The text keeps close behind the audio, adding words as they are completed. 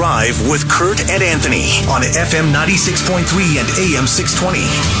Drive with Kurt and Anthony on FM 96.3 and AM 620.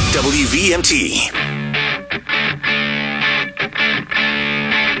 WVMT.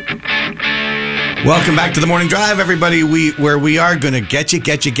 Welcome back to the Morning Drive, everybody. Where we are going to get you.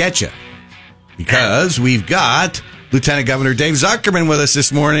 Because we've got Lieutenant Governor Dave Zuckerman with us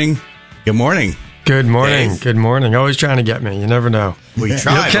this morning. Good morning. Good morning. Dave. Good morning. Always trying to get me. You never know. We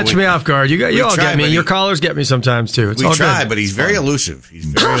try. You'll catch me off guard. You all get me. Your callers get me sometimes too. We try, but he's very elusive.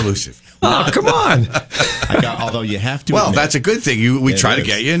 Oh, come on. Although you have to. Well, admit, that's a good thing. We try to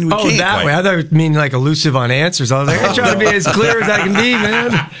get you, and we can't. That quite. way. I thought you mean like elusive on answers. I was like, I try to be as clear as I can be,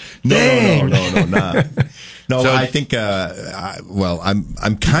 man. No, I think.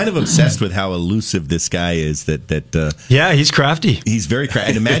 I'm kind of obsessed with how elusive this guy is. Yeah, he's crafty. He's very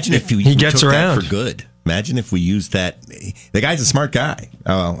crafty. And imagine if he gets took around that for good. Imagine if we used that. The guy's a smart guy.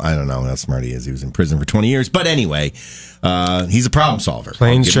 Oh, I don't know how smart he is. He was in prison for 20 years. But anyway, he's a problem solver.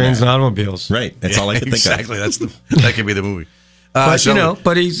 Planes, trains, and automobibles. Right. That's all I can think of. Exactly. That could be the movie.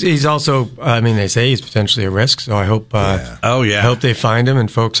 But he's also. I mean, they say he's potentially a risk. So I hope. I hope they find him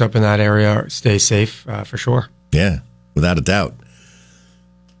and folks up in that area stay safe for sure. Yeah, without a doubt.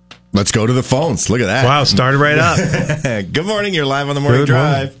 Let's go to the phones. Look at that. Wow, started right up. Good morning. You're live on the Morning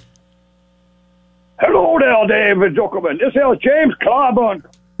Drive. Hello there, David Zuckerman. This is James Claiborne.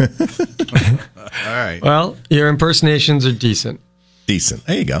 All right. Well, your impersonations are decent. Decent.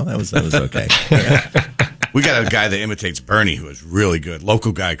 There you go. That was okay. We got a guy that imitates Bernie who is really good.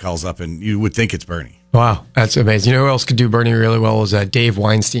 Local guy calls up, and you would think it's Bernie. Wow, that's amazing. You know who else could do Bernie really well was Dave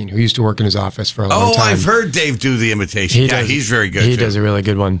Weinstein, who used to work in his office for a long time. Oh, I've heard Dave do the imitation. He's very good. He does a really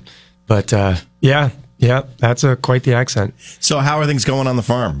good one. But yeah, that's quite the accent. So how are things going on the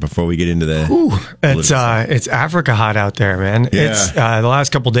farm before we get into the... It's Africa hot out there, man. Yeah. It's the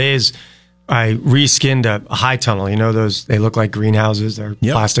last couple days, I reskinned a high tunnel. You know those? They look like greenhouses. They're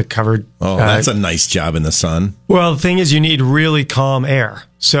plastic covered. Oh, that's a nice job in the sun. Well, the thing is, you need really calm air.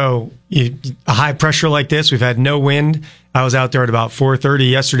 So a high pressure like this, we've had no wind. I was out there at about 4:30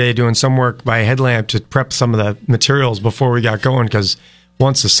 yesterday doing some work by headlamp to prep some of the materials before we got going because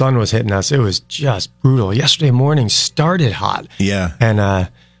once the sun was hitting us, it was just brutal. Yesterday morning started hot. Yeah. And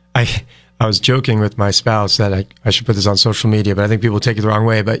I was joking with my spouse that I should put this on social media, but I think people take it the wrong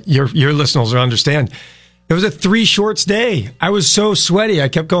way. But your listeners will understand. It was a 3 shorts day. I was so sweaty. I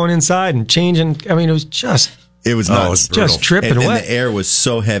kept going inside and changing. I mean, it was just... It was nuts. Just tripping wet. And the air was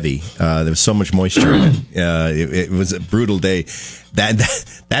so heavy. There was so much moisture in it. It was a brutal day.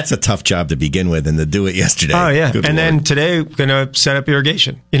 That's a tough job to begin with, and to do it yesterday. Oh, yeah. And then today, going to set up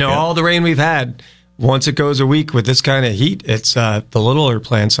irrigation. All the rain we've had, once it goes a week with this kind of heat, it's the littler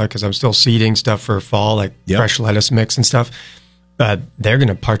plants, because I'm still seeding stuff for fall, like fresh lettuce mix and stuff. They're going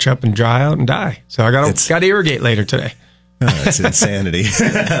to parch up and dry out and die. So I got to irrigate later today. Oh, that's insanity.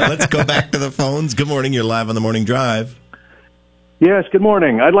 Let's go back to the phones. Good morning. You're live on the Morning Drive. Yes, good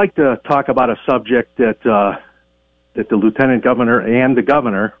morning. I'd like to talk about a subject that the lieutenant governor and the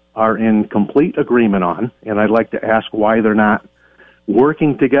governor are in complete agreement on, and I'd like to ask why they're not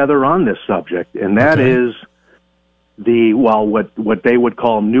working together on this subject, and that is what they would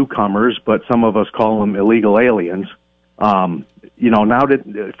call newcomers, but some of us call them illegal aliens. Now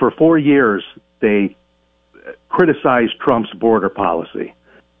that for 4 years they criticized Trump's border policy.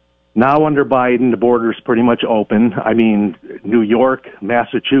 Now under Biden, the border's pretty much open. I mean, New York,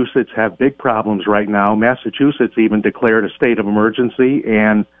 Massachusetts have big problems right now. Massachusetts even declared a state of emergency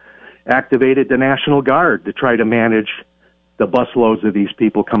and activated the National Guard to try to manage the busloads of these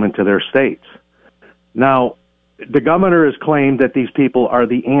people coming to their states. Now, the governor has claimed that these people are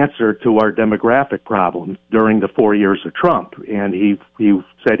the answer to our demographic problem during the 4 years of Trump, and he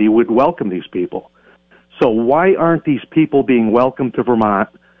said he would welcome these people. So why aren't these people being welcomed to Vermont?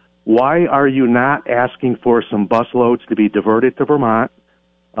 Why are you not asking for some busloads to be diverted to Vermont?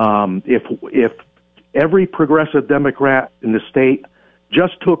 If every progressive Democrat in the state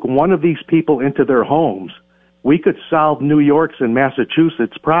just took one of these people into their homes, we could solve New York's and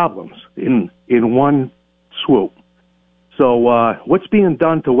Massachusetts' problems in one swoop. So what's being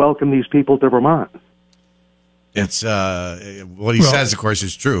done to welcome these people to Vermont? It's what he says, of course,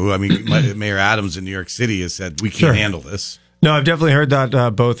 is true. I mean, Mayor Adams in New York City has said we can't handle this. No, I've definitely heard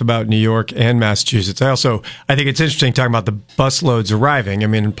that both about New York and Massachusetts. I think it's interesting talking about the busloads arriving. I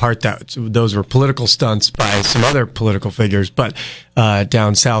mean, in part those were political stunts by some other political figures, but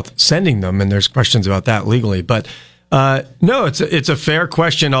down south sending them, and there's questions about that legally. But no, it's a fair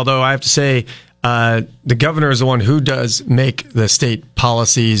question. Although I have to say, the governor is the one who does make the state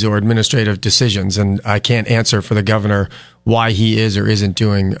policies or administrative decisions, and I can't answer for the governor why he is or isn't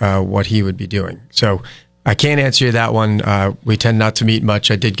doing what he would be doing. So I can't answer you that one. We tend not to meet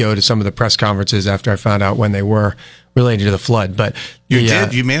much. I did go to some of the press conferences after I found out when they were related to the flood. But you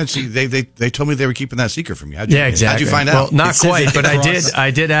did. You managed to. They told me they were keeping that secret from you. Exactly. How'd you find out? Well, not quite, but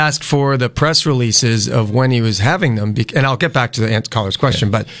I did ask for the press releases of when he was having them, and I'll get back to the caller's question.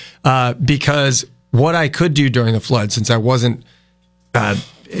 But because what I could do during the flood, since I wasn't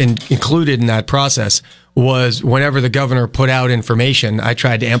included in that process, was whenever the governor put out information, I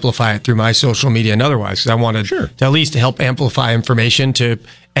tried to amplify it through my social media and otherwise, because I wanted to at least help amplify information to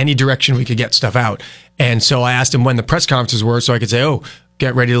any direction we could get stuff out. And so I asked him when the press conferences were so I could say,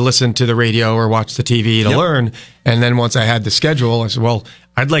 get ready to listen to the radio or watch the TV to learn. And then once I had the schedule, I said, well,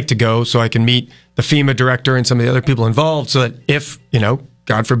 I'd like to go so I can meet the FEMA director and some of the other people involved, so that if,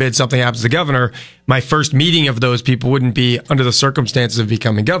 God forbid something happens to the governor, my first meeting of those people wouldn't be under the circumstances of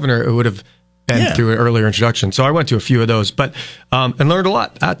becoming governor. It would have been through an earlier introduction. So I went to a few of those, but and learned a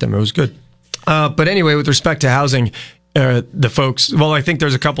lot at them. It was good. But anyway, with respect to housing, the folks, well, I think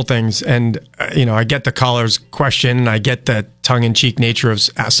there's a couple things, and I get the caller's question, and I get the tongue-in-cheek nature of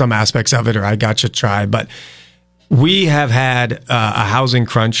some aspects of it, or I gotcha try, but we have had a housing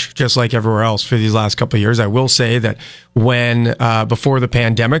crunch just like everywhere else for these last couple of years. I will say that when before the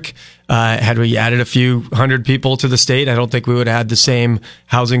pandemic, had we added a few hundred people to the state, I don't think we would have had the same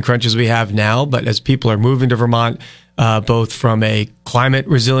housing crunch as we have now. But as people are moving to Vermont, both from a climate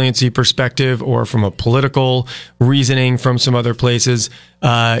resiliency perspective or from a political reasoning from some other places,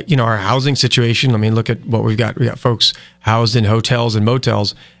 our housing situation, I mean, look at what we've got. We got folks housed in hotels and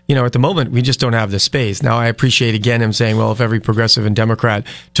motels. At the moment, we just don't have the space. Now, I appreciate, again, him saying, well, if every progressive and Democrat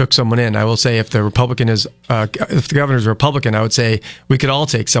took someone in, I will say if the governor is a Republican, I would say we could all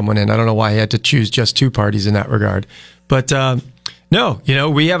take someone in. I don't know why he had to choose just two parties in that regard. But no,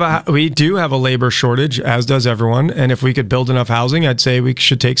 we do have a labor shortage, as does everyone. And if we could build enough housing, I'd say we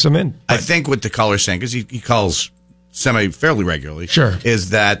should take some in. I think what the caller's saying, because he calls fairly regularly, sure,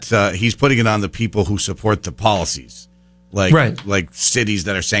 is that he's putting it on the people who support the policies. Like cities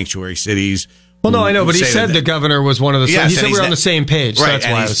that are sanctuary cities. Well, no, I know, but he said the governor was one of the. He said we were on the same page. So right, that's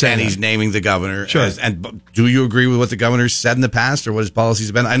why I was saying. And he's naming the governor. Sure. And do you agree with what the governor's said in the past, or what his policies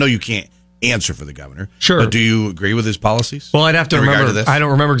have been? I know you can't answer for the governor. Sure. But do you agree with his policies? Well, I'd have to remember. I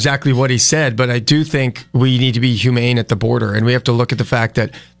don't remember exactly what he said, but I do think we need to be humane at the border, and we have to look at the fact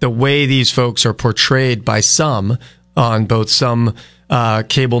that the way these folks are portrayed by some on both some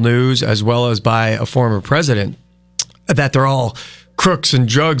cable news as well as by a former president, that they're all crooks and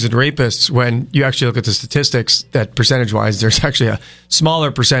drugs and rapists, when you actually look at the statistics, that percentage-wise, there's actually a smaller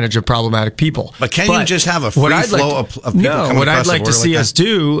percentage of problematic people. But you just have a free flow of people coming across the border? What I'd like to see us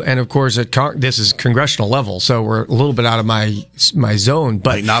do, and of course, this is congressional level, so we're a little bit out of my zone.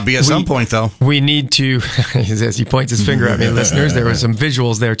 But might not be at some point, though. We need to, as he points his finger at me, listeners, there were some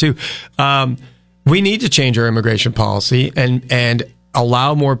visuals there, too. We need to change our immigration policy and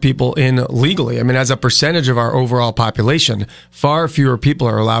allow more people in legally. I mean, as a percentage of our overall population, far fewer people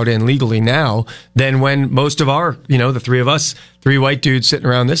are allowed in legally now than when most of our, the three of us, three white dudes sitting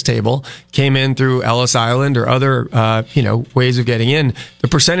around this table, came in through Ellis Island or other, ways of getting in. The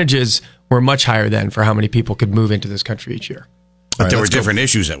percentages were much higher then for how many people could move into this country each year. But there were different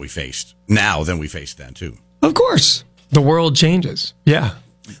issues that we faced now than we faced then, too. Of course. The world changes. Yeah.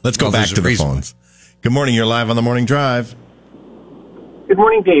 Let's go back to the phones. Good morning. You're live on the Morning Drive. Good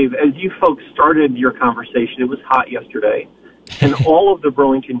morning, Dave. As you folks started your conversation, it was hot yesterday, and all of the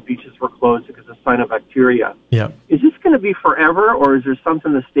Burlington beaches were closed because of cyanobacteria. Yeah. Is this going to be forever, or is there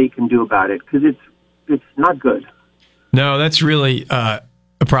something the state can do about it? Because it's not good. No, that's really a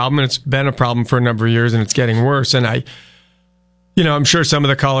problem, and it's been a problem for a number of years, and it's getting worse. And I'm sure some of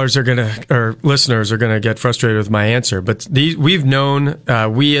the callers or listeners are going to get frustrated with my answer, but we've known,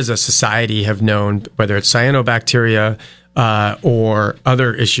 we as a society have known, whether it's cyanobacteria or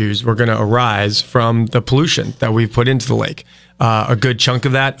other issues were going to arise from the pollution that we've put into the lake. A good chunk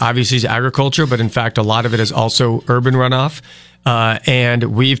of that obviously is agriculture, but in fact, a lot of it is also urban runoff.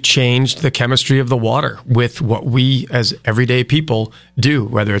 And we've changed the chemistry of the water with what we as everyday people do,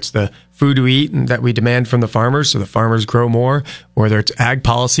 whether it's the food we eat and that we demand from the farmers so the farmers grow more, or whether it's ag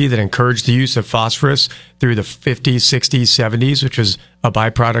policy that encouraged the use of phosphorus through the 50s, 60s, 70s, which was a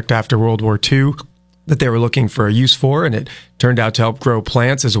byproduct after World War II that they were looking for a use for, and it turned out to help grow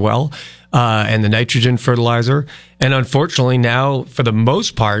plants as well, and the nitrogen fertilizer. And unfortunately now, for the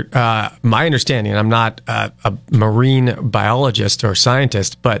most part, my understanding, and I'm not a marine biologist or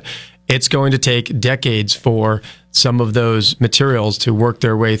scientist, but it's going to take decades for some of those materials to work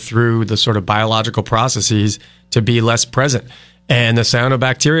their way through the sort of biological processes to be less present. And the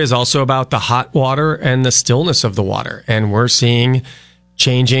cyanobacteria is also about the hot water and the stillness of the water. And we're seeing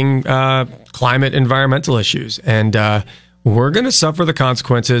changing climate environmental issues. And we're going to suffer the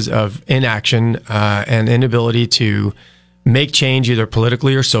consequences of inaction and inability to make change either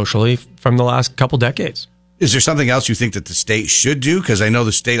politically or socially from the last couple decades. Is there something else you think that the state should do? Because I know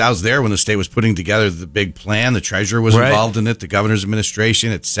the state, I was there when the state was putting together the big plan. The treasurer was involved in it, the governor's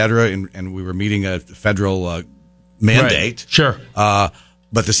administration, et cetera, and we were meeting a federal mandate. Right. Sure.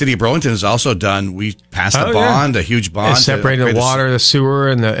 But the city of Burlington has also done, we passed a bond, a huge bond. Separating the water, the sewer,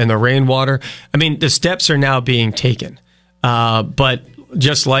 and the rainwater. I mean, the steps are now being taken. But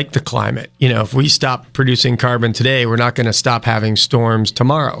just like the climate, if we stop producing carbon today, we're not going to stop having storms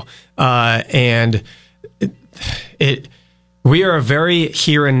tomorrow. And we are a very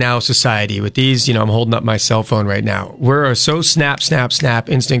here and now society with these, I'm holding up my cell phone right now. We're so snap,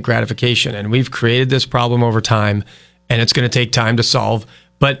 instant gratification. And we've created this problem over time, and it's going to take time to solve.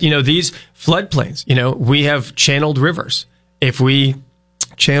 But, these floodplains, we have channeled rivers. If we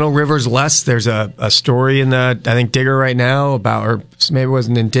channel rivers less, there's a story in the, I think, Digger right now about, or maybe it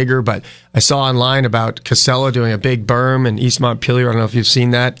wasn't in Digger, but I saw online about Casella doing a big berm in East Montpelier. I don't know if you've seen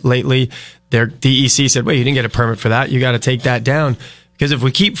that lately. Their DEC said, wait, you didn't get a permit for that. You got to take that down. Because if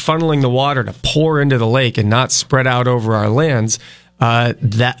we keep funneling the water to pour into the lake and not spread out over our lands,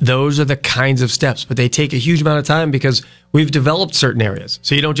 those are the kinds of steps. But they take a huge amount of time because we've developed certain areas.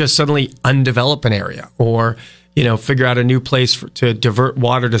 So you don't just suddenly undevelop an area or, figure out a new place to divert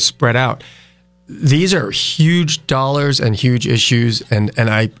water to spread out. These are huge dollars and huge issues, and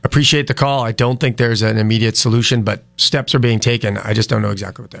I appreciate the call. I don't think there's an immediate solution, but steps are being taken. I just don't know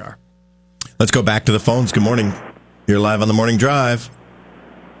exactly what they are. Let's go back to the phones. Good morning. You're live on the Morning Drive.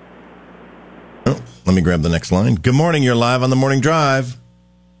 Oh, let me grab the next line. Good morning. You're live on the Morning Drive.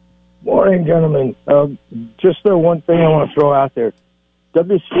 Morning, gentlemen. Just the one thing I want to throw out there.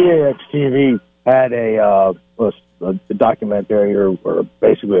 WCAX-TV had a documentary or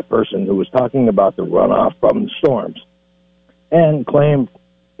basically a person who was talking about the runoff from the storms and claimed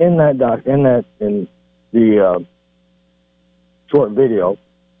in the short video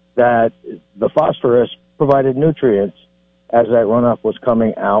that the phosphorus provided nutrients as that runoff was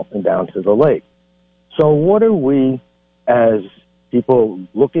coming out and down to the lake. So what are we, as people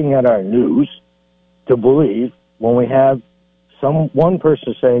looking at our news, to believe when we have one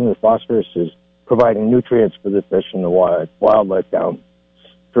person saying the phosphorus is providing nutrients for the fish and the wildlife down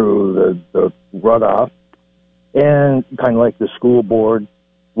through the runoff, and kind of like the school board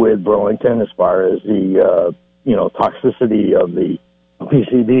with Burlington as far as the toxicity of the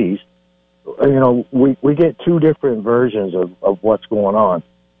PCBs, we get two different versions of what's going on.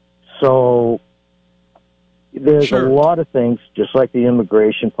 So there's a lot of things, just like the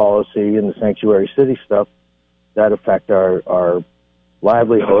immigration policy and the sanctuary city stuff, that affect our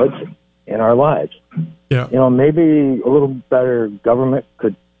livelihoods and our lives. Yeah. Maybe a little better government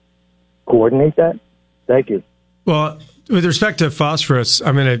could coordinate that. Thank you. Well, with respect to phosphorus,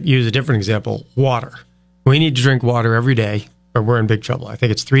 I'm going to use a different example. Water. We need to drink water every day, or we're in big trouble. I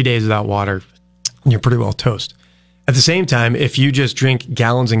think it's 3 days without water, and you're pretty well toast. At the same time, if you just drink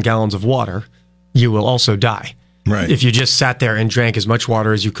gallons and gallons of water, you will also die. Right. If you just sat there and drank as much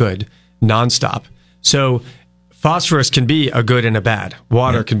water as you could, nonstop. So phosphorus can be a good and a bad.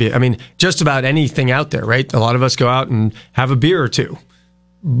 Water can be, just about anything out there, right? A lot of us go out and have a beer or two.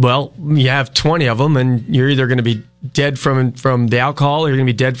 Well, you have 20 of them, and you're either going to be dead from the alcohol, or you're going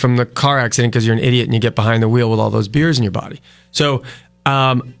to be dead from the car accident because you're an idiot and you get behind the wheel with all those beers in your body. So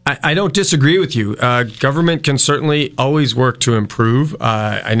I don't disagree with you. Government can certainly always work to improve.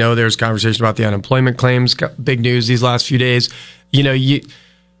 I know there's conversation about the unemployment claims, big news these last few days.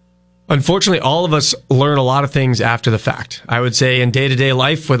 Unfortunately, all of us learn a lot of things after the fact. I would say in day-to-day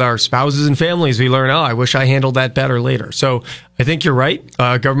life with our spouses and families, we learn, I wish I handled that better later. So I think you're right.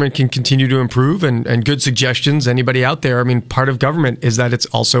 Government can continue to improve, and good suggestions. Anybody out there, part of government is that it's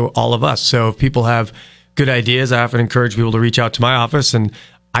also all of us. So if people have good ideas, I often encourage people to reach out to my office, and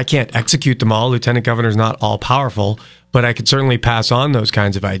I can't execute them all. Lieutenant Governor's not all powerful, but I could certainly pass on those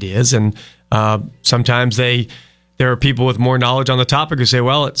kinds of ideas. And sometimes there are people with more knowledge on the topic who say,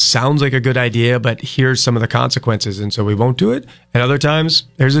 well, it sounds like a good idea, but here's some of the consequences, and so we won't do it. And other times,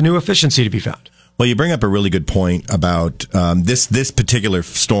 there's a new efficiency to be found. Well, you bring up a really good point about this particular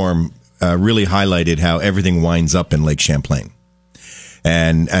storm really highlighted how everything winds up in Lake Champlain.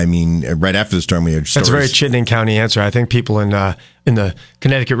 And right after the storm, we had stories. That's a very Chittenden County answer. I think people in the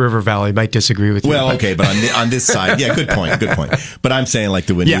Connecticut River Valley might disagree with you. Well, okay, but on this side, yeah, good point. But I'm saying like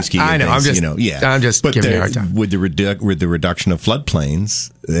the Winooski. Yeah, I know. Things, I'm just giving you a hard time. With the reduction of floodplains,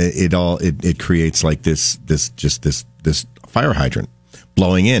 it creates like this fire hydrant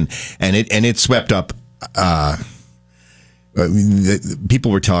blowing in, and it swept up.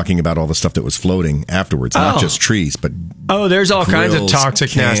 people were talking about all the stuff that was floating afterwards, not just trees, but there's all kinds of grills,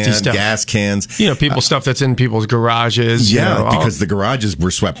 toxic, nasty stuff. Gas cans. Stuff that's in people's garages. Yeah, because the garages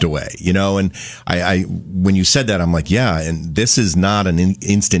were swept away, And I when you said that, I'm like, yeah, and this is not an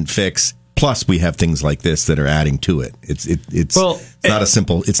instant fix. Plus, we have things like this that are adding to it. It's not a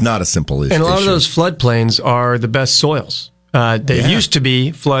simple issue. And a lot of those floodplains are the best soils. They used to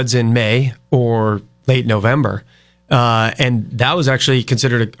be floods in May or late November. And that was actually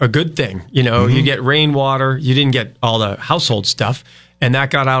considered a good thing. You get rainwater, you didn't get all the household stuff, and that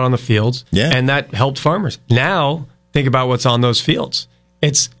got out on the fields, and that helped farmers. Now, think about what's on those fields.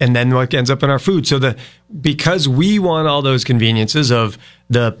 And then what ends up in our food. So because we want all those conveniences of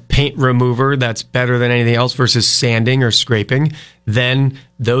the paint remover that's better than anything else versus sanding or scraping, then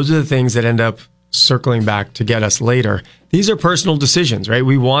those are the things that end up circling back to get us later. These are personal decisions, right?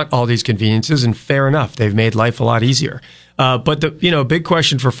 We want all these conveniences, and fair enough. They've made life a lot easier. But the big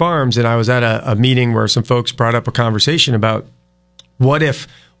question for farms, and I was at a meeting where some folks brought up a conversation about what if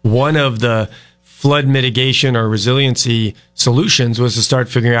one of the flood mitigation or resiliency solutions was to start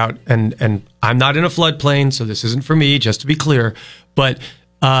figuring out, and I'm not in a floodplain, so this isn't for me, just to be clear, but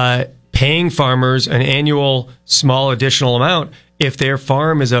paying farmers an annual small additional amount if their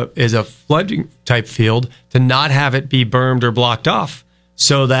farm is a flooding type field, to not have it be bermed or blocked off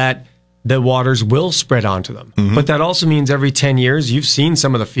so that the waters will spread onto them. But that also means every 10 years, you've seen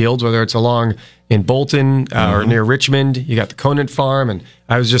some of the fields, whether it's along in Bolton or near Richmond, you got the Conant Farm, and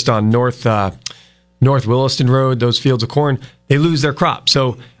I was just on North Williston Road, those fields of corn, they lose their crop.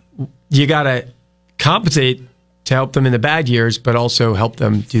 So you got to compensate to help them in the bad years, but also help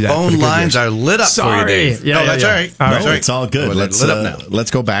them do that. Phone lines are lit up for you, Dave. Yeah, that's all right. No, it's all good. Let's lit up now.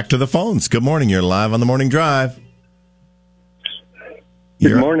 Let's go back to the phones. Good morning. You're live on the Morning Drive.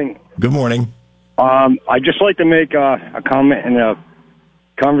 Good morning. Good morning. I'd just like to make a comment in a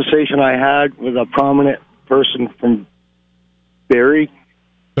conversation I had with a prominent person from Barrie.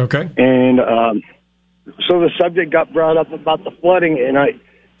 Okay. And so the subject got brought up about the flooding, and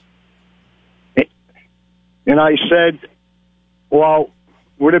I said, well,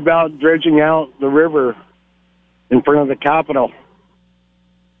 what about dredging out the river in front of the Capitol?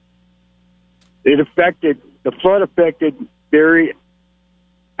 The flood affected Barrie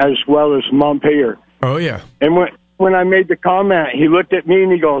as well as Montpelier. Oh, yeah. And when I made the comment, he looked at me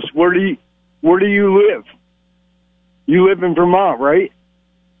and he goes, where do you live? You live in Vermont, right?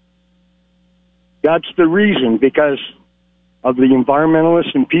 That's the reason, because of the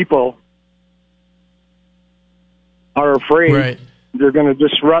environmentalists and people are afraid they're going to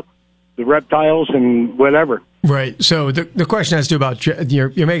disrupt the reptiles and whatever. Right. So the question has to do about,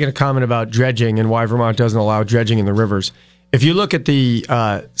 you're making a comment about dredging and why Vermont doesn't allow dredging in the rivers. If you look at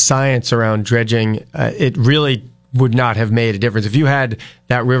the science around dredging, it really would not have made a difference. If you had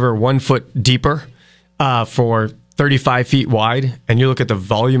that river 1 foot deeper for 35 feet wide, and you look at the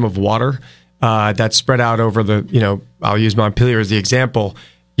volume of water that's spread out over I'll use Montpelier as the example,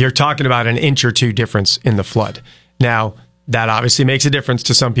 you're talking about an inch or two difference in the flood. Now, that obviously makes a difference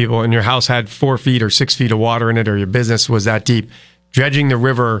to some people, and your house had 4 feet or 6 feet of water in it, or your business was that deep. Dredging the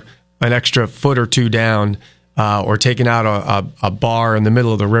river an extra foot or two down, or taking out a bar in the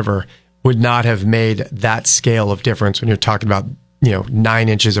middle of the river would not have made that scale of difference when you're talking about 9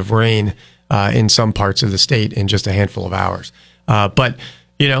 inches of rain in some parts of the state in just a handful of hours. But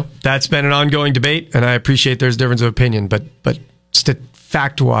that's been an ongoing debate, and I appreciate there's a difference of opinion, but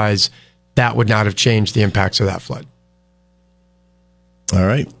fact-wise, that would not have changed the impacts of that flood. All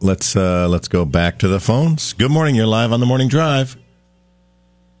right, let's go back to the phones. Good morning. You're live on the Morning Drive.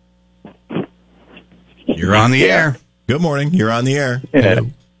 You're on the air. Good morning. You're on the air. Yeah.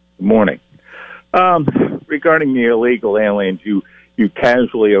 Good morning. Regarding the illegal aliens, you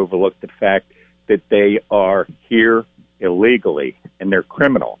casually overlooked the fact that they are here illegally and they're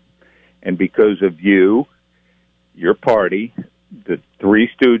criminal. And because of you, your party, the three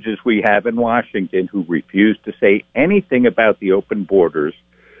stooges we have in Washington who refuse to say anything about the open borders,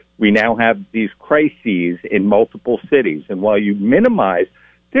 we now have these crises in multiple cities. And while you minimize,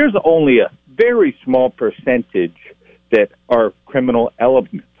 there's only a very small percentage that are criminal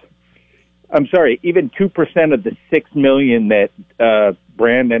elements. I'm sorry, even 2% of the 6 million that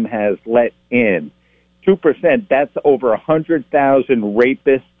Brandon has let in, 2%, that's over 100,000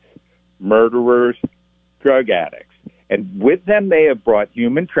 rapists, murderers, drug addicts. And with them, they have brought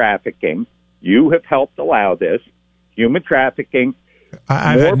human trafficking. You have helped allow this. Human trafficking.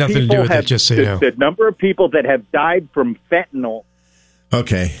 I've had nothing to do with it, just so you know. The number of people that have died from fentanyl.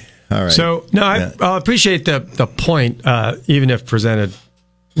 Okay. All right. So, no, I appreciate the point, even if presented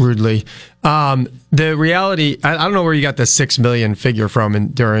rudely. The reality, I don't know where you got the 6 million figure from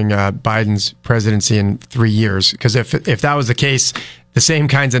during Biden's presidency in 3 years, because if that was the case, the same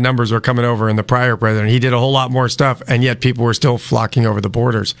kinds of numbers were coming over in the prior president. He did a whole lot more stuff, and yet people were still flocking over the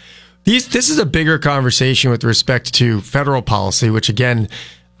borders. This is a bigger conversation with respect to federal policy, which, again,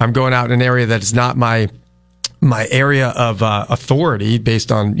 I'm going out in an area that is not my area of authority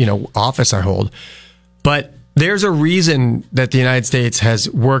based on, office I hold. But there's a reason that the United States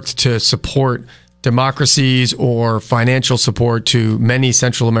has worked to support democracies or financial support to many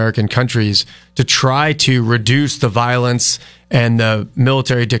Central American countries to try to reduce the violence and the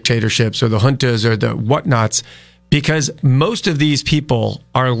military dictatorships or the juntas or the whatnots, because most of these people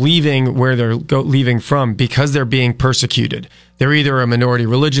are leaving where they're leaving from because they're being persecuted. They're either a minority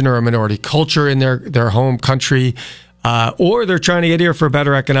religion or a minority culture in their home country, or they're trying to get here for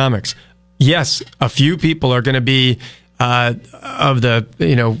better economics. Yes, a few people are going to be of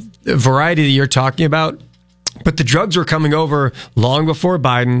the variety that you're talking about, but the drugs were coming over long before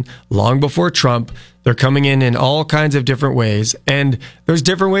Biden, long before Trump. They're coming in all kinds of different ways, and there's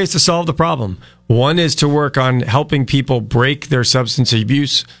different ways to solve the problem. One is to work on helping people break their substance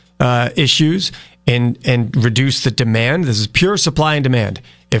abuse issues and reduce the demand. This is pure supply and demand.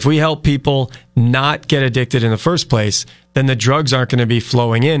 If we help people not get addicted in the first place, then the drugs aren't going to be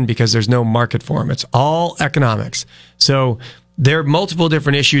flowing in because there's no market for them. It's all economics. So there are multiple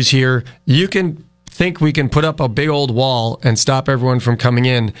different issues here. You can think we can put up a big old wall and stop everyone from coming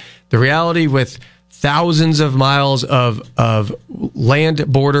in. The reality with thousands of miles of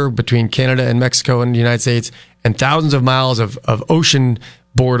land border between Canada and Mexico and the United States, and thousands of miles of ocean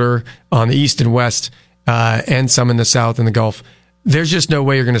border on the east and west, and some in the south and the Gulf, there's just no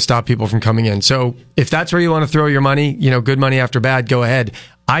way you're going to stop people from coming in. So if that's where you want to throw your money, good money after bad, go ahead.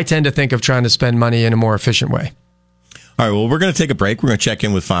 I tend to think of trying to spend money in a more efficient way. All right, well, we're going to take a break. We're going to check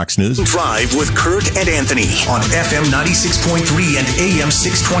in with Fox News. Drive with Kurt and Anthony on FM 96.3 and AM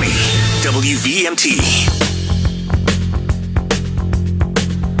 620. WVMT.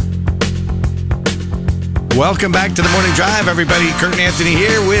 Welcome back to the Morning Drive, everybody. Kurt and Anthony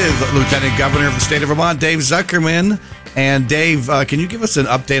here with Lieutenant Governor of the state of Vermont, Dave Zuckerman. And Dave, can you give us an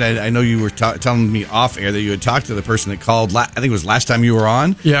update? I know you were telling me off air that you had talked to the person that called, I think it was last time you were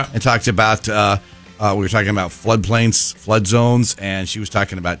on. Yeah. And talked about, we were talking about floodplains, flood zones, and she was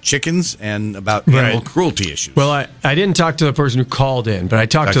talking about chickens and about animal cruelty issues. Well, I didn't talk to the person who called in, but I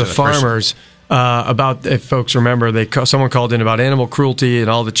talked to the farmers about, if folks remember, someone called in about animal cruelty and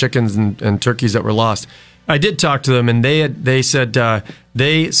all the chickens and turkeys that were lost. I did talk to them, and they said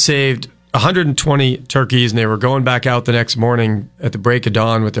they saved 120 turkeys, and they were going back out the next morning at the break of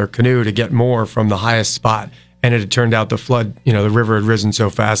dawn with their canoe to get more from the highest spot. And it had turned out the flood, the river had risen so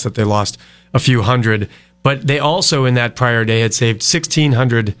fast that they lost a few hundred. But they also, in that prior day, had saved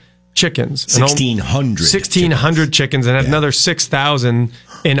 1,600 chickens. 1,600 chickens, and had another 6,000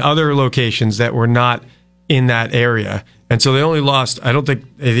 in other locations that were not in that area. And so they only lost, I don't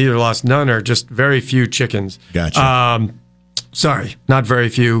think they either lost none or just very few chickens. Gotcha. Sorry, not very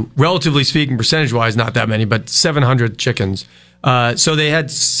few. Relatively speaking, percentage-wise, not that many, but 700 chickens. So they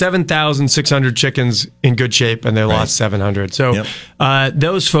had 7,600 chickens in good shape, and they lost 700. So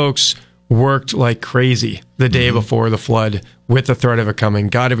those folks worked like crazy the day before the flood with the threat of it coming,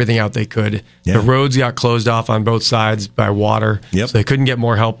 got everything out they could. The roads got closed off on both sides by water, so they couldn't get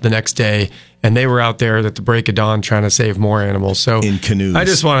more help the next day. And they were out there at the break of dawn trying to save more animals. So in canoes. I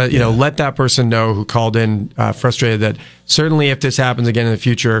just want to, let that person know who called in frustrated that certainly if this happens again in the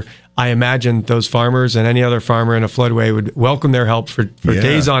future, I imagine those farmers and any other farmer in a floodway would welcome their help for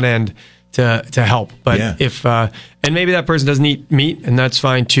days on end to help. But if and maybe that person doesn't eat meat, and that's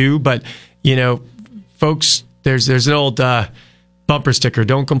fine too. But folks, there's an old bumper sticker: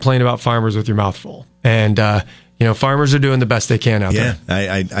 "Don't complain about farmers with your mouth full." And farmers are doing the best they can out there.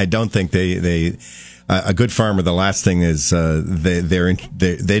 I don't think they a good farmer. The last thing is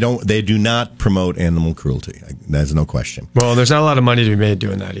they do not promote animal cruelty. There's no question. Well, there's not a lot of money to be made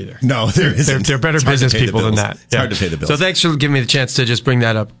doing that either. No, there isn't. They're better business people than that. It's hard to pay the bills. So thanks for giving me the chance to just bring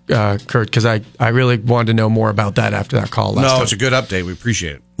that up, Kurt, because I really wanted to know more about that after that call last time. It's a good update. We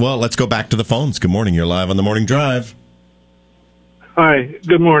appreciate it. Well, let's go back to the phones. Good morning. You're live on the Morning Drive. Hi.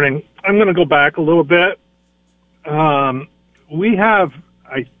 Good morning. I'm going to go back a little bit. We have,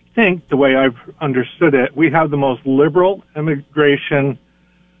 I think, the way I've understood it, we have the most liberal immigration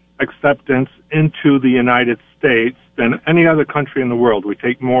acceptance into the United States than any other country in the world. We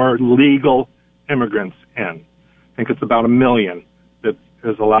take more legal immigrants in. I think it's about 1 million that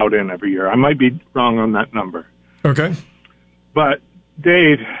is allowed in every year. I might be wrong on that number. Okay. But,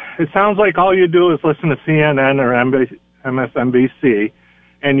 Dave, it sounds like all you do is listen to CNN or MSNBC,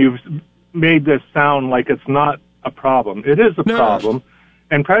 and you've made this sound like it's not a problem. It is a problem.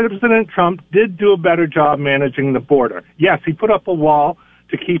 And President Trump did do a better job managing the border. Yes, he put up a wall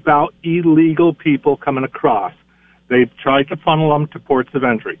to keep out illegal people coming across. They've tried to funnel them to ports of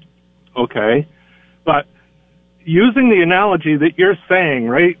entry. Okay? But using the analogy that you're saying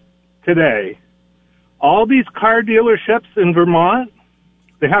right today, all these car dealerships in Vermont,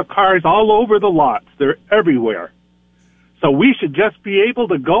 they have cars all over the lots. They're everywhere. So we should just be able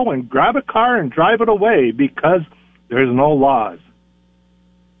to go and grab a car and drive it away because there's no laws.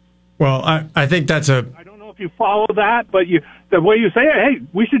 Well, I think that's I don't know if you follow that, but the way you say it, hey,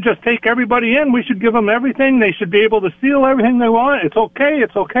 we should just take everybody in. We should give them everything. They should be able to steal everything they want. It's okay.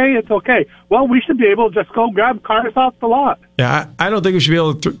 It's okay. It's okay. Well, we should be able to just go grab cars off the lot. Yeah, I don't think we should be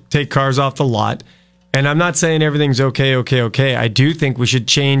able to take cars off the lot. And I'm not saying everything's okay. I do think we should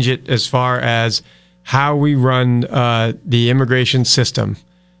change it as far as how we run the immigration system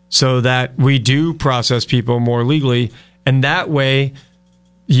so that we do process people more legally. And that way,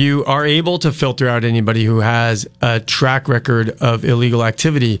 you are able to filter out anybody who has a track record of illegal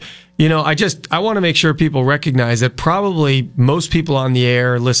activity. You know, I want to make sure people recognize that probably most people on the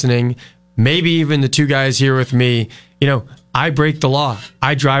air listening, maybe even the two guys here with me, you know, I break the law.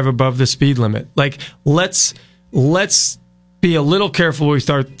 I drive above the speed limit. Like, let's be a little careful when we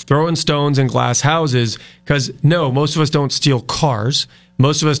start throwing stones in glass houses, because no, most of us don't steal cars.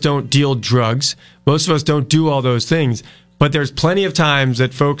 Most of us don't deal drugs. Most of us don't do all those things. But there's plenty of times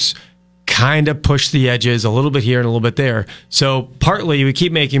that folks kind of push the edges a little bit here and a little bit there. So partly we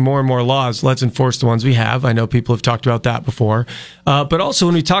keep making more and more laws. Let's enforce the ones we have. I know people have talked about that before. But also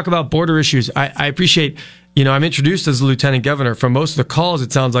when we talk about border issues, I appreciate, you know, I'm introduced as the lieutenant governor. From most of the calls,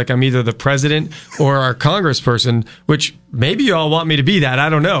 it sounds like I'm either the president or our congressperson, which maybe you all want me to be that. I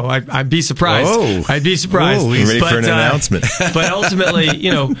don't know. I'd be surprised. Whoa. I'd be surprised. Whoa, ready for an announcement. But ultimately,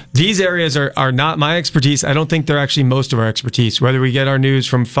 you know, these areas are not my expertise. I don't think they're actually most of our expertise, whether we get our news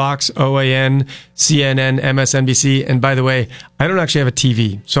from Fox, OAN, CNN, MSNBC. And by the way, I don't actually have a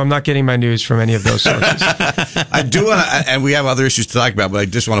TV, so I'm not getting my news from any of those sources. I do want to, and we have other issues to talk about, but I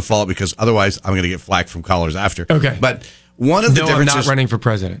just want to follow up because otherwise I'm going to get flack from callers after. Okay. But one of the differences. I'm not running for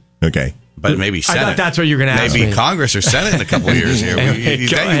president. Okay. But maybe Senate. I thought that's what you were going to ask Maybe me. Congress or Senate in a couple of years here.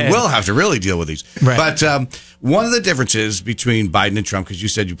 Then you will have to really deal with these. Right. But one of the differences between Biden and Trump, because you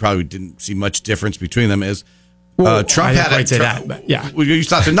said you probably didn't see much difference between them, is Trump had I'd say that, but yeah. You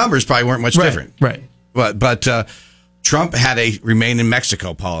thought the numbers probably weren't much different. Right. But Trump had a remain in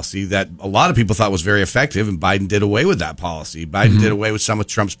Mexico policy that a lot of people thought was very effective, and Biden did away with that policy. Biden did away with some of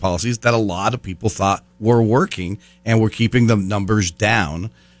Trump's policies that a lot of people thought were working and were keeping the numbers down.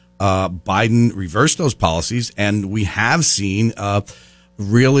 Biden reversed those policies, and we have seen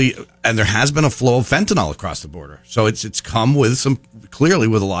really, and there has been a flow of fentanyl across the border. So it's come with clearly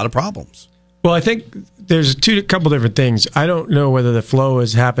with a lot of problems. Well, I think there's a couple different things. I don't know whether the flow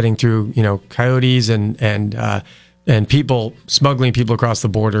is happening through, you know, coyotes and people smuggling people across the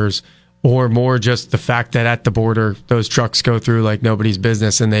borders, or more just the fact that at the border those trucks go through like nobody's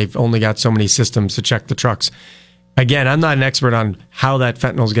business and they've only got so many systems to check the trucks. Again, I'm not an expert on how that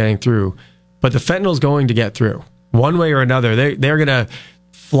fentanyl is getting through, but the fentanyl is going to get through one way or another. They're going to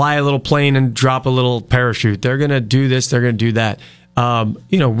fly a little plane and drop a little parachute. They're going to do this. They're going to do that.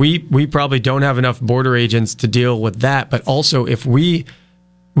 You know, we probably don't have enough border agents to deal with that. But also, if we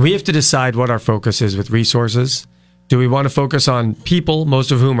have to decide what our focus is with resources. Do we want to focus on people, most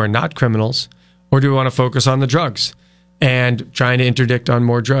of whom are not criminals, or do we want to focus on the drugs and trying to interdict on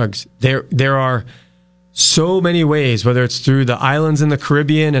more drugs? There are so many ways, whether it's through the islands in the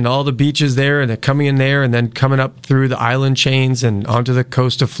Caribbean and all the beaches there, and they're coming in there and then coming up through the island chains and onto the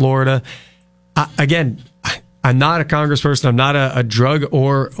coast of Florida. Again, I'm not a congressperson. I'm not a drug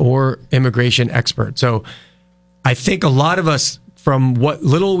or immigration expert. So I think a lot of us, from what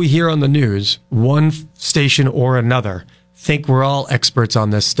little we hear on the news, one station or another, think we're all experts on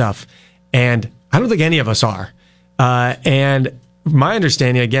this stuff. And I don't think any of us are. And my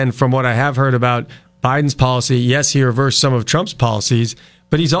understanding, again, from what I have heard about Biden's policy, yes, he reversed some of Trump's policies,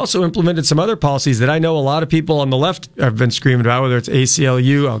 but he's also implemented some other policies that I know a lot of people on the left have been screaming about, whether it's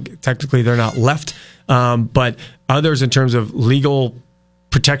ACLU, technically they're not left, but others in terms of legal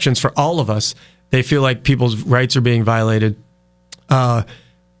protections for all of us. They feel like people's rights are being violated.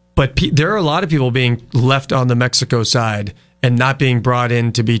 But there are a lot of people being left on the Mexico side and not being brought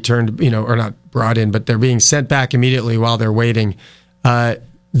in to be turned, you know, or not brought in, but they're being sent back immediately while they're waiting.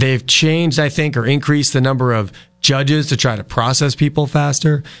 They've changed, I think, or increased the number of judges to try to process people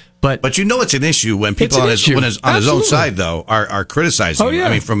faster. But you know it's an issue when people on his own side, though, are criticizing him. I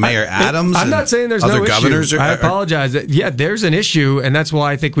mean, from Mayor Adams I'm not saying there's other no governors. issue. I apologize. Yeah, there's an issue, and that's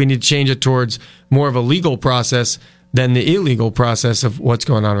why I think we need to change it towards more of a legal process than the illegal process of what's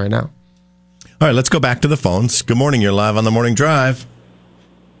going on right now. All right, let's go back to the phones. Good morning. You're live on the Morning Drive.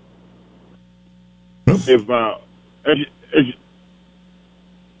 If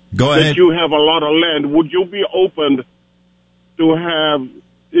Go ahead. If you have a lot of land, would you be open to have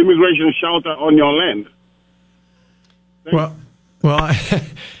immigration shelter on your land? Well,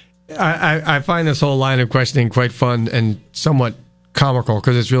 I find this whole line of questioning quite fun and somewhat comical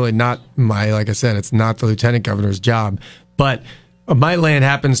because it's really not like I said, it's not the lieutenant governor's job. But my land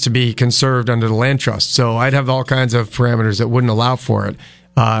happens to be conserved under the land trust, so I'd have all kinds of parameters that wouldn't allow for it.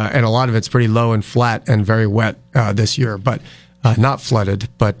 And a lot of it's pretty low and flat and very wet this year, but not flooded,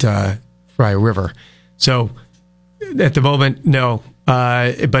 but by a river. So at the moment, no.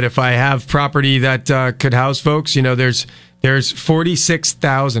 But if I have property that could house folks, there's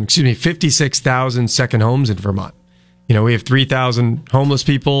 56,000 second homes in Vermont. We have 3,000 homeless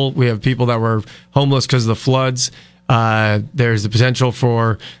people. We have people that were homeless because of the floods. There's the potential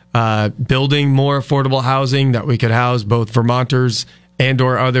for building more affordable housing that we could house both Vermonters and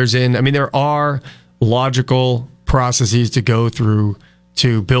or others in. I mean, there are logical processes to go through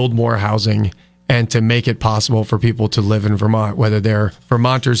to build more housing and to make it possible for people to live in Vermont, whether they're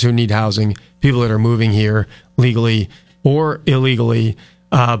Vermonters who need housing, people that are moving here legally or illegally.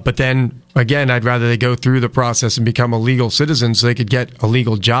 But then, again, I'd rather they go through the process and become a legal citizen so they could get a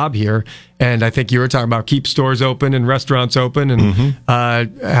legal job here. And I think you were talking about keep stores open and restaurants open and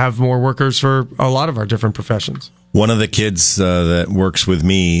have more workers for a lot of our different professions. One of the kids that works with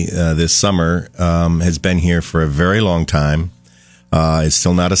me this summer has been here for a very long time, is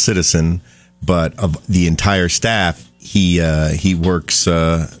still not a citizen, but of the entire staff, he works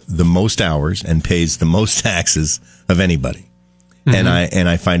the most hours and pays the most taxes of anybody. Mm-hmm. And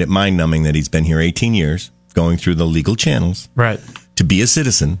I find it mind-numbing that he's been here 18 years, going through the legal channels, right, to be a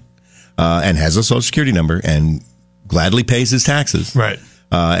citizen, and has a Social Security number and gladly pays his taxes, right.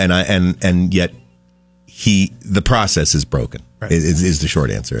 And yet the process is broken. Right. Is the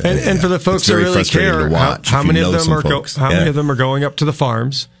short answer. And for the folks that really care, how many of them are going up to the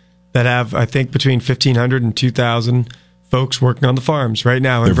farms that have, I think, between 1,500 and 2,000 folks working on the farms right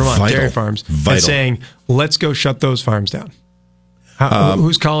now in Vermont, dairy farms, and saying, let's go shut those farms down.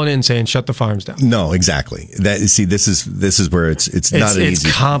 Who's calling in saying shut the farms down? No, exactly. This is where it's not an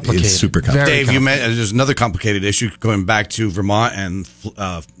easy. Complicated. It's super complicated. Dave, you mentioned there's another complicated issue going back to Vermont and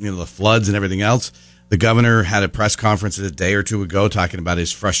the floods and everything else. The governor had a press conference a day or two ago talking about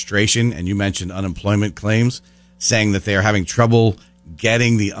his frustration, and you mentioned unemployment claims, saying that they are having trouble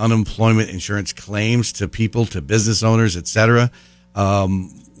getting the unemployment insurance claims to people, to business owners, et cetera.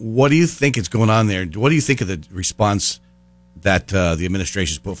 What do you think is going on there? What do you think of the response that the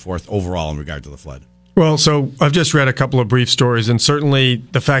administration's put forth overall in regard to the flood? Well, so I've just read a couple of brief stories, and certainly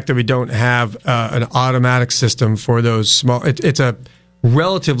the fact that we don't have an automatic system for those small, it's a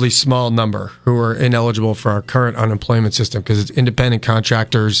relatively small number who are ineligible for our current unemployment system because it's independent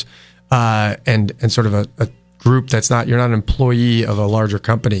contractors and sort of a group that's you're not an employee of a larger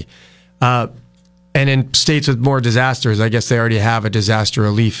company. And in states with more disasters, I guess they already have a disaster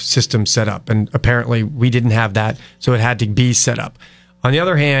relief system set up. And apparently we didn't have that, so it had to be set up. On the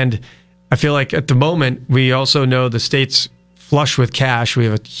other hand, I feel like at the moment, we also know the state's flush with cash. We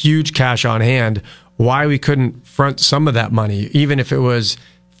have a huge cash on hand. Why we couldn't front some of that money, even if it was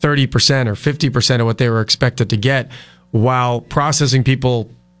 30% or 50% of what they were expected to get, while processing people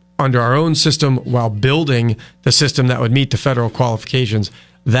under our own system, while building the system that would meet the federal qualifications.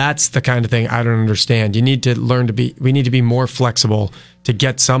 That's the kind of thing I don't understand. We need to be more flexible to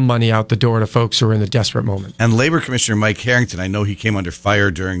get some money out the door to folks who are in the desperate moment. And Labor Commissioner Mike Harrington, I know he came under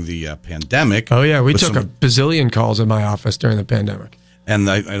fire during the pandemic. Oh, yeah. We took a bazillion calls in my office during the pandemic. And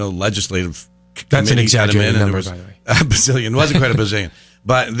I know legislative That's an exaggerated number, was by the way. A bazillion. It wasn't quite a bazillion.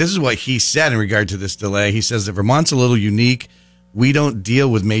 But this is what he said in regard to this delay. He says that Vermont's a little unique. We don't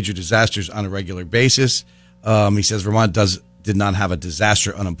deal with major disasters on a regular basis. He says Vermont did not have a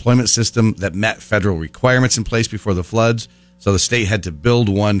disaster unemployment system that met federal requirements in place before the floods, so the state had to build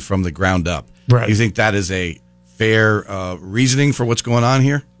one from the ground up. Right. You think that is a fair reasoning for what's going on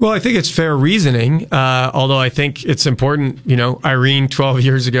here? Well, I think it's fair reasoning, although I think it's important. Irene, 12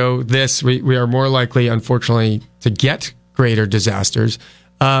 years ago, we are more likely, unfortunately, to get greater disasters.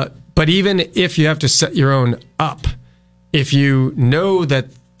 But even if you have to set your own up, if you know that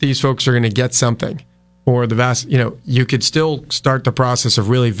these folks are going to get something, or the vast, you could still start the process of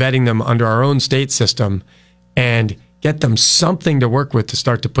really vetting them under our own state system and get them something to work with to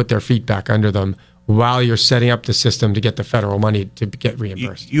start to put their feet back under them while you're setting up the system to get the federal money to get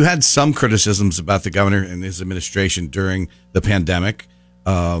reimbursed. You had some criticisms about the governor and his administration during the pandemic.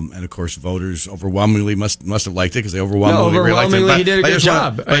 And of course, voters overwhelmingly must have liked it because they overwhelmingly liked it. He did a good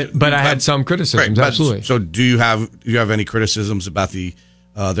job. But I had some criticisms, right, absolutely. So do you have any criticisms about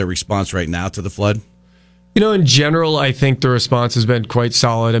their response right now to the flood? In general, I think the response has been quite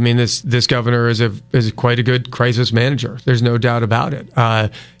solid. I mean, this governor is quite a good crisis manager. There's no doubt about it.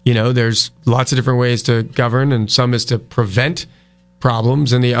 There's lots of different ways to govern, and some is to prevent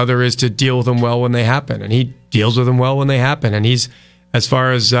problems, and the other is to deal with them well when they happen. And he deals with them well when they happen. And he's, as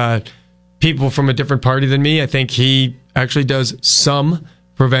far as people from a different party than me, I think he actually does some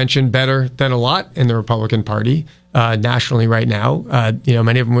prevention better than a lot in the Republican Party nationally right now.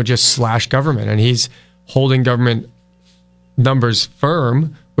 Many of them would just slash government, and he's holding government numbers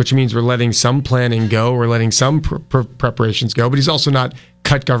firm, which means we're letting some planning go, we're letting some preparations go, but he's also not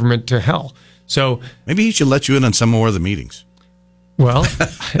cut government to hell. So maybe he should let you in on some more of the meetings. Well,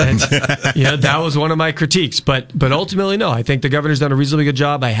 that was one of my critiques, but ultimately, no. I think the governor's done a reasonably good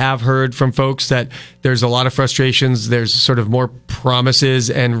job. I have heard from folks that there's a lot of frustrations. There's sort of more promises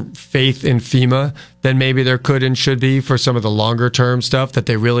and faith in FEMA than maybe there could and should be for some of the longer term stuff, that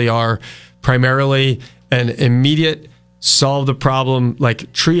they really are primarily an immediate solve the problem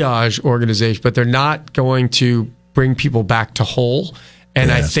like triage organization, but they're not going to bring people back to whole. And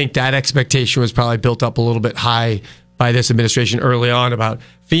I think that expectation was probably built up a little bit high by this administration early on about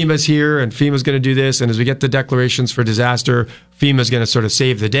FEMA's here and FEMA's going to do this. And as we get the declarations for disaster, FEMA's going to sort of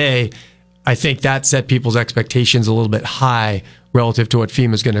save the day. I think that set people's expectations a little bit high relative to what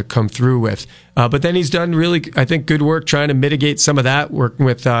FEMA's going to come through with. But then he's done really, I think, good work trying to mitigate some of that, working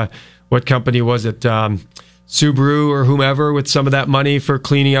with, what company was it? Subaru or whomever, with some of that money for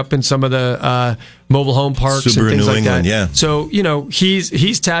cleaning up in some of the mobile home parks Subaru and things New like England, that. yeah. So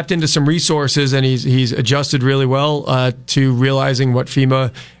he's tapped into some resources, and he's adjusted really well to realizing what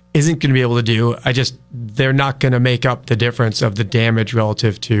FEMA isn't going to be able to do. They're not going to make up the difference of the damage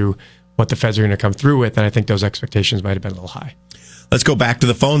relative to what the feds are going to come through with, and I think those expectations might have been a little high. Let's go back to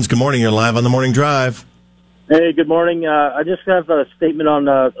the phones. Good morning. You're live on the Morning Drive. Hey, good morning. I just have a statement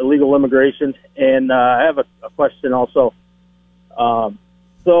on illegal immigration, and I have a question also.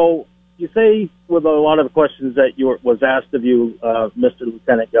 So you say with a lot of the questions that was asked of you, Mr.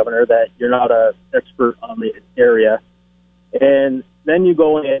 Lieutenant Governor, that you're not an expert on the area, and then you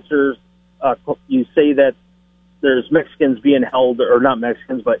go and answer. You say that there's Mexicans being held, or not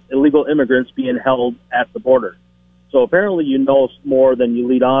Mexicans, but illegal immigrants being held at the border. So apparently you know more than you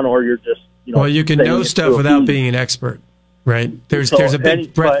lead on, or you're just you can know stuff without being an expert, right? There's a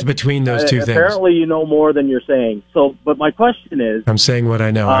big breadth between those two things. Apparently, you know more than you're saying. So, but my question is, I'm saying what I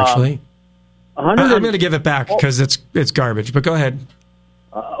know. Actually, I'm going to give it back because it's garbage. But go ahead.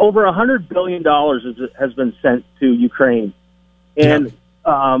 Over $100 billion has been sent to Ukraine, and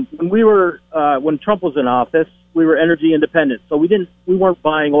when Trump was in office, we were energy independent, so we weren't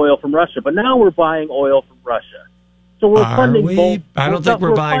buying oil from Russia. But now we're buying oil from Russia. So we're funding both. I don't think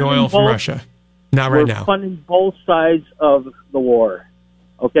we're buying oil from Russia. Not right now. We're funding both sides of the war.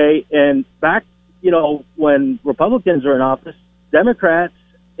 Okay? And back, when Republicans are in office, Democrats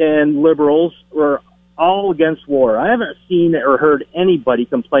and liberals were all against war. I haven't seen or heard anybody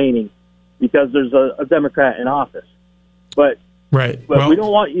complaining because there's a Democrat in office. But we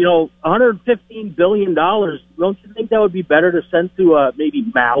don't want, $115 billion. Don't you think that would be better to send to maybe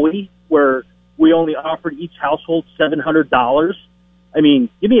Maui, where we only offered each household $700? I mean,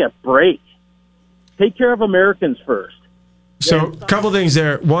 give me a break. Take care of Americans first. So a couple things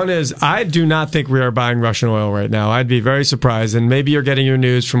there. One is, I do not think we are buying Russian oil right now. I'd be very surprised, and maybe you're getting your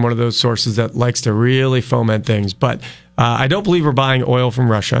news from one of those sources that likes to really foment things, but I don't believe we're buying oil from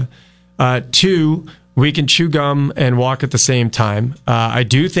Russia. Two, we can chew gum and walk at the same time. I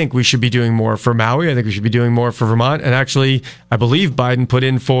do think we should be doing more for Maui. I think we should be doing more for Vermont. And actually, I believe Biden put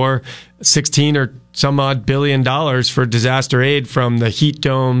in for $16 or some odd billion for disaster aid from the heat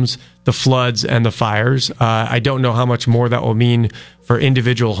domes, the floods, and the fires. I don't know how much more that will mean for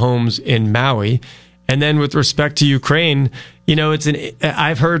individual homes in Maui. And then with respect to Ukraine,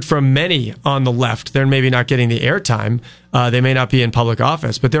 I've heard from many on the left, they're maybe not getting the airtime. They may not be in public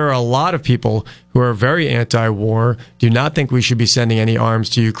office, but there are a lot of people who are very anti-war, do not think we should be sending any arms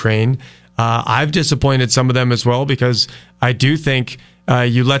to Ukraine. I've disappointed some of them as well, because I do think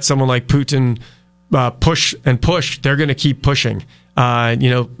you let someone like Putin push and push, they're going to keep pushing.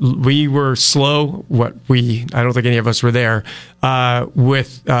 We were slow. I don't think any of us were there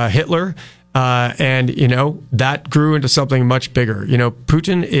with Hitler. And that grew into something much bigger.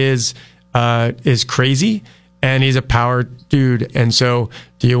 Putin is crazy, and he's a power dude. And so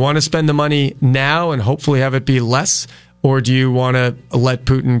do you want to spend the money now and hopefully have it be less, or do you want to let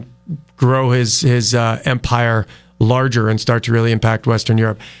Putin grow his empire larger and start to really impact Western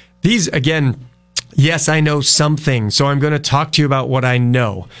Europe? These, again, yes, I know some things, so I'm going to talk to you about what I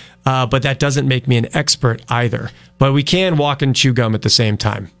know, but that doesn't make me an expert either. But we can walk and chew gum at the same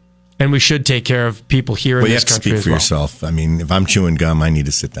time. And we should take care of people here in this country as well. You have to speak for yourself. I mean, if I'm chewing gum, I need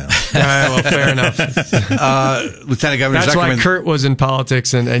to sit down. Well, fair enough. Lieutenant Governor That's Zuckerman. why Kurt was in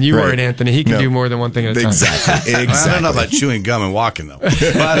politics and you weren't, Anthony. He can do more than one thing at a time. Exactly. I don't know about chewing gum and walking, though.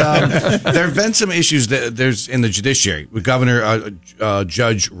 But there have been some issues there's in the judiciary. With Governor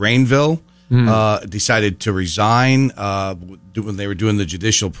Judge Rainville decided to resign when they were doing the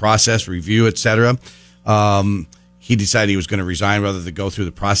judicial process review, et cetera. He decided he was going to resign rather than go through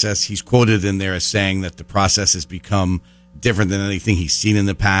the process. He's quoted in there as saying that the process has become different than anything he's seen in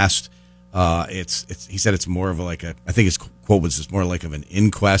the past. He said it's more of I think his quote was it's more like of an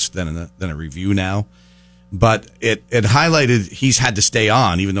inquest than a review now. But it highlighted he's had to stay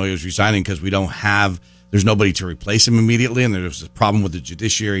on even though he was resigning because there's nobody to replace him immediately, and there was a problem with the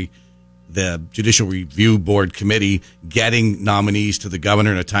Judicial Review Board committee getting nominees to the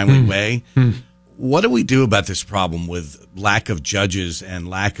governor in a timely way. What do we do about this problem with lack of judges and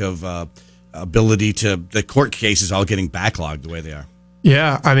lack of ability the court cases all getting backlogged the way they are?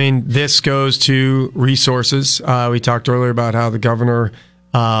 Yeah, I mean, this goes to resources. We talked earlier about how the governor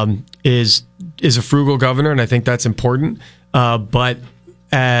is a frugal governor, and I think that's important. But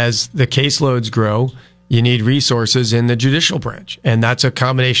as the caseloads grow, you need resources in the judicial branch. And that's a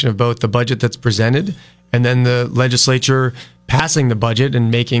combination of both the budget that's presented and then the legislature passing the budget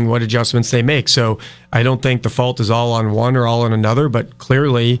and making what adjustments they make. So I don't think the fault is all on one or all on another, but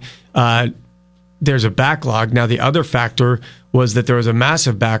clearly there's a backlog. Now, the other factor was that there was a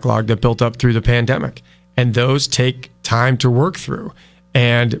massive backlog that built up through the pandemic, and those take time to work through.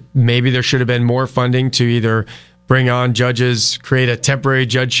 And maybe there should have been more funding to either bring on judges, create a temporary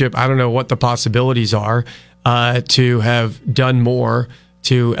judgeship. I don't know what the possibilities are to have done more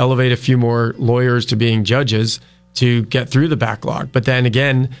to elevate a few more lawyers to being judges to get through the backlog. But then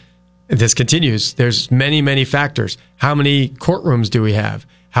again, this continues. There's many, many factors. How many courtrooms do we have?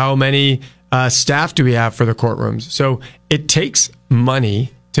 How many staff do we have for the courtrooms? So it takes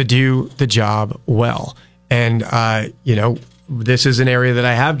money to do the job well. And, this is an area that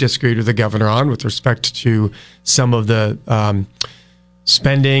I have disagreed with the governor on with respect to some of the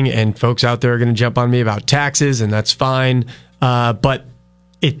spending, and folks out there are going to jump on me about taxes, and that's fine. But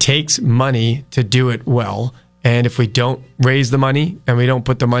it takes money to do it well. And if we don't raise the money and we don't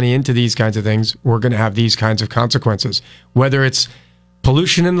put the money into these kinds of things, we're going to have these kinds of consequences. Whether it's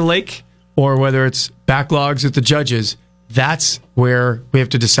pollution in the lake or whether it's backlogs at the judges, that's where we have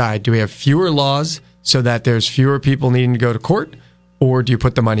to decide. Do we have fewer laws so that there's fewer people needing to go to court, or do you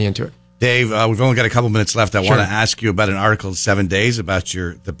put the money into it? Dave, we've only got a couple minutes left. I want to ask you about an article in 7 Days about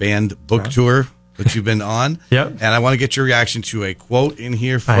the band book tour that you've been on. Yep. And I want to get your reaction to a quote in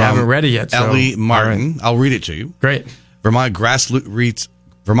here from I haven't read it yet, Ellie Martin. Right. I'll read it to you. Great. Vermont grassroots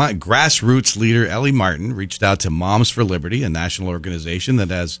leader Ellie Martin reached out to Moms for Liberty, a national organization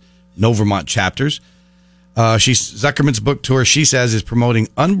that has no Vermont chapters. Zuckerman's book tour, she says, is promoting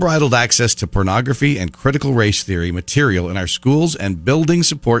unbridled access to pornography and critical race theory material in our schools and building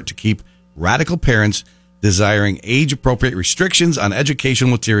support to keep radical parents desiring age-appropriate restrictions on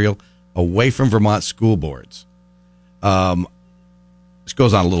educational material away from Vermont school boards. This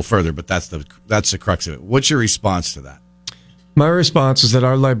goes on a little further, but that's the crux of it. What's your response to that? My response is that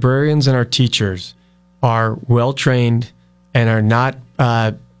our librarians and our teachers are well-trained and are not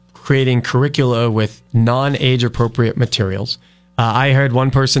creating curricula with non-age appropriate materials. I heard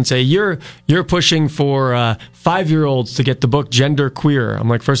one person say, you're pushing for 5-year-olds to get the book Gender Queer. I'm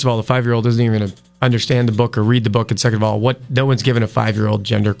like, first of all, the 5-year-old isn't even going to understand the book or read the book. And second of all, no one's given a 5-year-old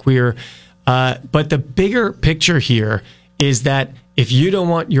Gender Queer. But the bigger picture here is that if you don't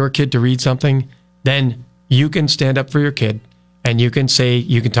want your kid to read something, then you can stand up for your kid and you can say,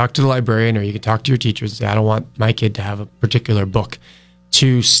 you can talk to the librarian or you can talk to your teachers and say, I don't want my kid to have a particular book,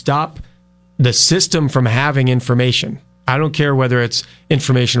 to stop the system from having information. I don't care whether it's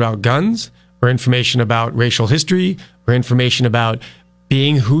information about guns or information about racial history or information about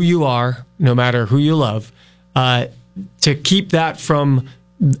being who you are, no matter who you love. To keep that from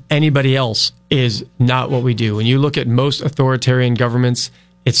anybody else is not what we do. When you look at most authoritarian governments,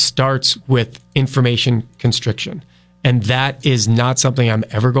 it starts with information constriction. And that is not something I'm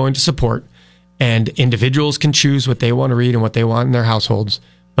ever going to support. And individuals can choose what they want to read and what they want in their households.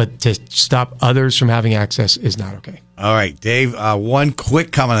 But to stop others from having access is not okay. All right, Dave, one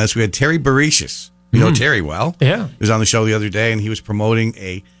quick comment on this. We had Terry Bericius You know Terry well. Yeah. He was on the show the other day, and he was promoting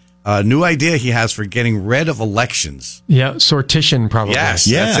a new idea he has for getting rid of elections. Yeah, sortition probably. Yes,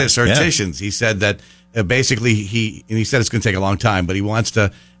 that's it, sortitions. He said that basically he said it's going to take a long time, but he wants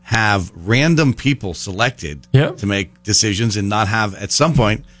to have random people selected to make decisions and not have, at some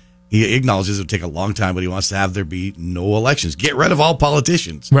point, he acknowledges it would take a long time, but he wants to have there be no elections. Get rid of all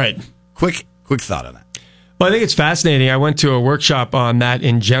politicians. Right. Quick thought on that. Well, I think it's fascinating. I went to a workshop on that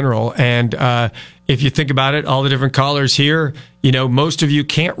in general, and if you think about it, all the different callers here, most of you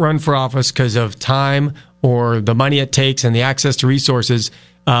can't run for office because of time or the money it takes and the access to resources.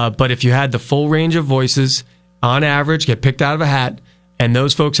 But if you had the full range of voices, on average, get picked out of a hat, and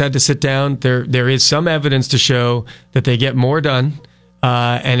those folks had to sit down, there is some evidence to show that they get more done,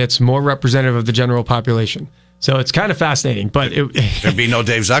 and it's more representative of the general population. So it's kind of fascinating. But there'd be no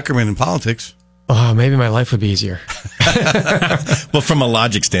Dave Zuckerman in politics. Oh, maybe my life would be easier. Well, from a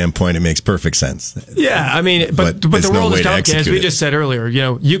logic standpoint, it makes perfect sense. Yeah, I mean, but the world is complicated. As we just said earlier,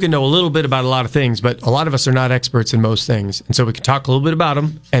 you can know a little bit about a lot of things, but a lot of us are not experts in most things. And so we can talk a little bit about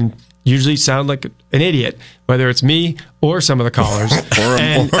them and usually sound like an idiot, whether it's me or some of the callers.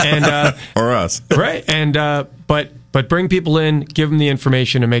 or us. Right. And but bring people in, give them the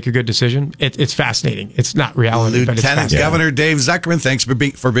information, and make a good decision. It's fascinating. It's not reality, but it's Lieutenant Governor Dave Zuckerman, thanks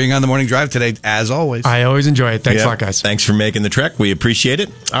for being on the Morning Drive today, as always. I always enjoy it. Thanks a lot, guys. Thanks for making the trek. We appreciate it.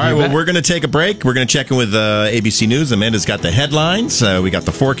 All right, well, we're going to take a break. We're going to check in with ABC News. Amanda's got the headlines. We got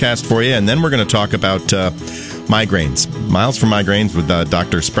the forecast for you, and then we're going to talk about migraines. Miles for Migraines with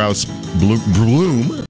Dr. Sprouse Bloom.